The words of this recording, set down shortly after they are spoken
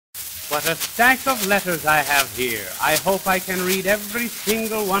What a stack of letters I have here. I hope I can read every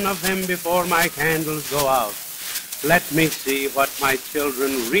single one of them before my candles go out. Let me see what my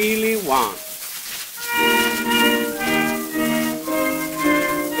children really want.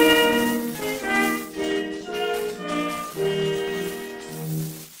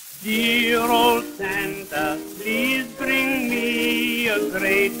 Dear old Santa, please bring me a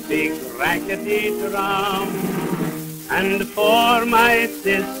great big rackety drum. And for my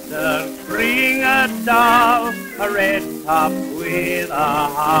sister, bring a doll, a red top with a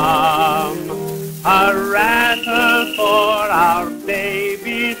hum. A rattle for our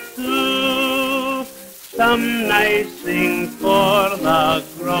baby Sue, some nice things for the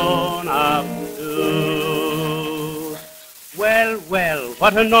grown-ups too. Well, well,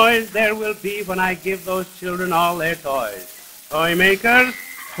 what a noise there will be when I give those children all their toys. Toy makers,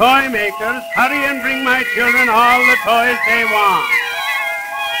 hurry and bring my children all the toys they want.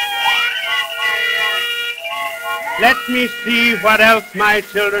 Let me see what else my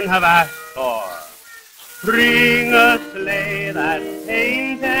children have asked for. Bring a sleigh that's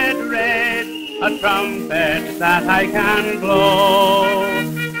painted red, a trumpet that I can blow,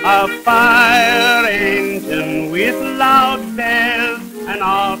 a fire engine with loud bells, an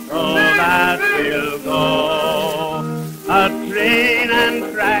auto that will go, a train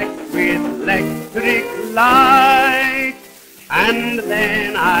and track with electric light, and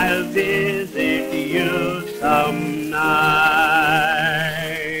then I'll visit you some night.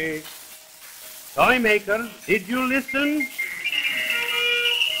 Toy makers, did you listen?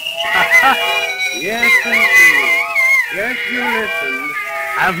 Yes, indeed. Yes, you listened.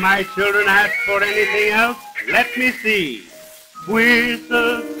 Have my children asked for anything else? Let me see.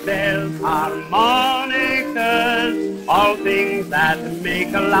 Whistles, bells, harmonicas, all things that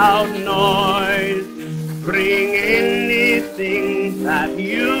make a loud noise. Bring anything that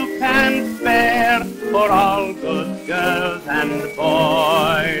you can spare for all good girls and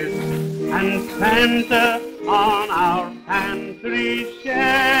boys. And Santa, on our pantry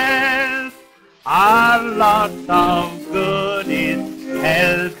shelf are lots of goodies.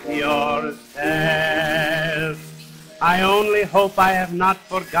 Help yourself. I only hope I have not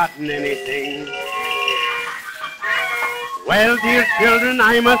forgotten anything. Well, dear children,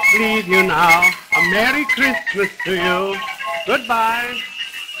 I must leave you now. A Merry Christmas to you. Goodbye.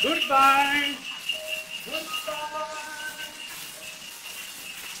 Goodbye. Goodbye.